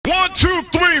2,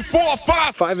 3, 4,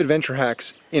 5. 5 adventure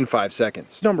hacks in 5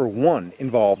 seconds. Number 1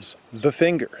 involves the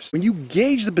fingers. When you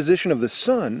gauge the position of the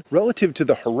sun relative to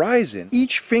the horizon,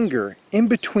 each finger in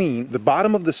between the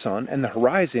bottom of the sun and the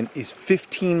horizon is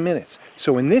 15 minutes.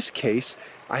 So in this case,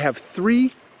 I have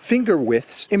 3 finger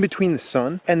widths in between the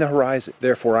sun and the horizon.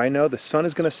 Therefore, I know the sun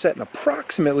is going to set in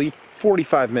approximately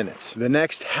 45 minutes. The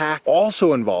next hack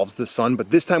also involves the sun, but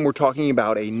this time we're talking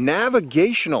about a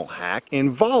navigational hack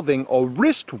involving a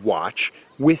wristwatch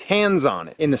with hands on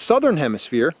it. In the southern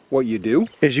hemisphere, what you do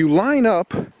is you line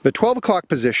up the 12 o'clock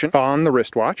position on the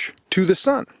wristwatch to the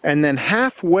sun, and then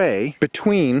halfway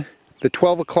between the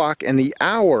 12 o'clock and the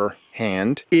hour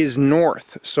hand is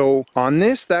north. So on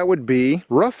this, that would be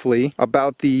roughly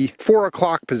about the 4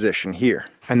 o'clock position here.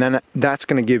 And then that's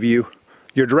going to give you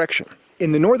your direction.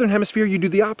 In the northern hemisphere, you do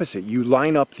the opposite. You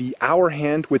line up the hour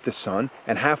hand with the sun,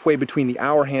 and halfway between the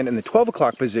hour hand and the 12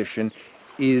 o'clock position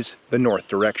is the north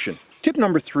direction. Tip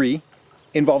number 3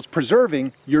 involves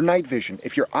preserving your night vision.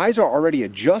 If your eyes are already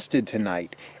adjusted to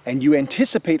night and you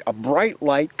anticipate a bright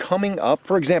light coming up,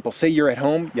 for example, say you're at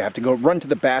home, you have to go run to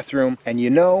the bathroom, and you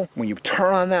know when you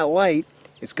turn on that light,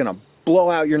 it's gonna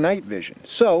blow out your night vision.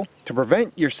 So to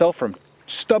prevent yourself from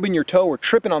stubbing your toe or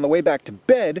tripping on the way back to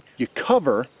bed, you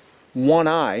cover one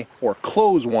eye or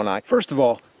close one eye. First of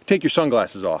all, take your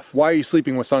sunglasses off. Why are you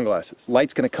sleeping with sunglasses?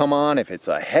 Light's gonna come on if it's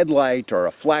a headlight or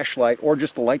a flashlight or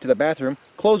just the light to the bathroom.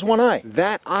 Close one eye.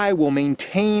 That eye will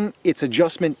maintain its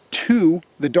adjustment to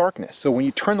the darkness. So when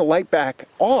you turn the light back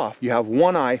off, you have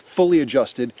one eye fully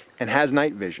adjusted and has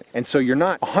night vision. And so you're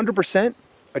not 100%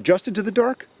 adjusted to the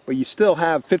dark, but you still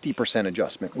have 50%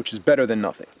 adjustment, which is better than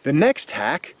nothing. The next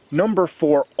hack, number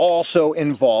 4, also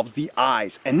involves the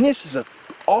eyes. And this is an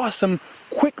awesome,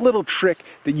 quick little trick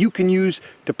that you can use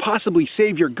to possibly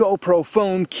save your GoPro,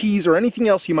 phone, keys, or anything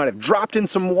else you might have dropped in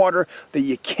some water that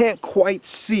you can't quite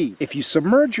see. If you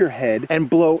submerge your head and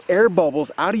blow air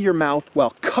bubbles out of your mouth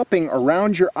while cupping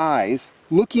around your eyes,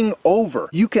 looking over,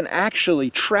 you can actually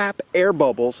trap air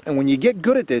bubbles, and when you get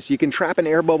good at this, you can trap an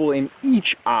air bubble in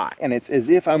each eye, and it's as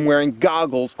if I'm wearing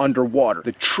goggles underwater.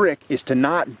 The trick is to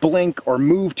not blink or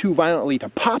move too violently to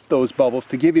pop those bubbles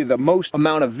to give you the most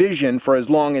amount of vision for as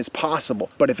long as possible.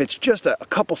 But if it's just a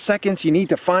couple seconds, you need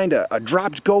to find a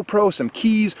dropped GoPro, some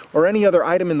keys, or any other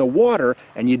item in the water,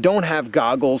 and you don't have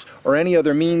goggles or any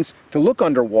other means to look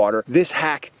underwater, this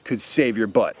hack could save your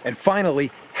butt. And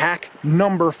finally, hack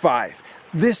number 5.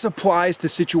 This applies to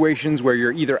situations where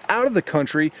you're either out of the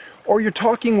country or you're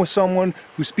talking with someone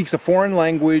who speaks a foreign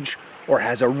language or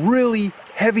has a really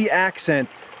heavy accent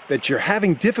that you're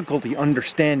having difficulty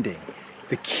understanding.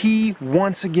 The key,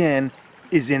 once again,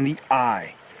 is in the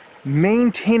eye.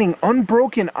 Maintaining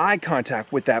unbroken eye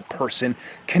contact with that person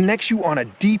connects you on a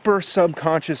deeper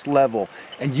subconscious level,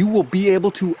 and you will be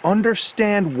able to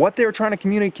understand what they're trying to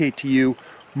communicate to you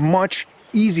much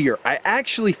easier. I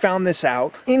actually found this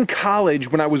out in college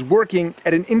when I was working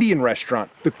at an Indian restaurant.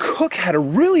 The cook had a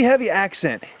really heavy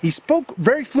accent. He spoke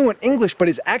very fluent English, but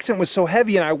his accent was so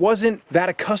heavy and I wasn't that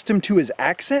accustomed to his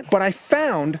accent. But I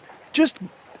found, just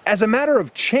as a matter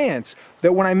of chance,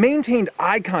 that when I maintained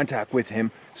eye contact with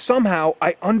him, somehow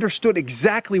I understood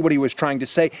exactly what he was trying to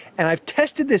say. And I've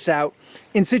tested this out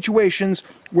in situations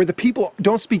where the people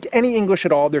don't speak any English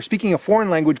at all. They're speaking a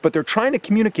foreign language, but they're trying to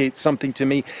communicate something to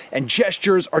me, and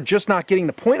gestures are just not getting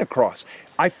the point across.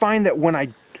 I find that when I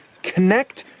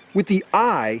connect with the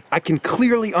eye, I can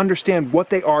clearly understand what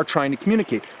they are trying to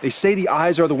communicate. They say the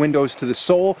eyes are the windows to the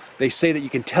soul. They say that you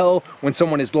can tell when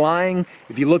someone is lying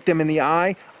if you look them in the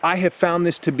eye. I have found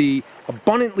this to be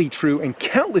abundantly true in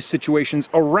countless situations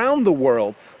around the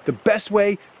world. The best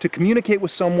way to communicate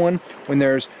with someone when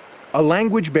there's a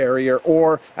language barrier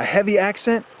or a heavy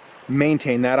accent,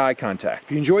 maintain that eye contact.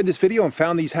 If you enjoyed this video and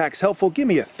found these hacks helpful, give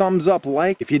me a thumbs up,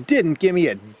 like. If you didn't, give me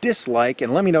a dislike,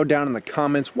 and let me know down in the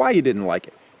comments why you didn't like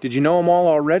it. Did you know them all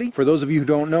already? For those of you who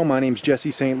don't know, my name's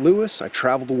Jesse St. Louis. I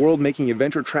travel the world making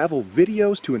adventure travel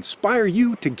videos to inspire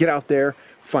you to get out there,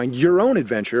 find your own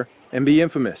adventure, and be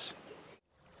infamous.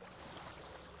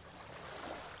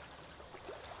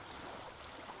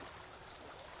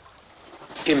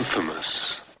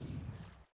 Infamous.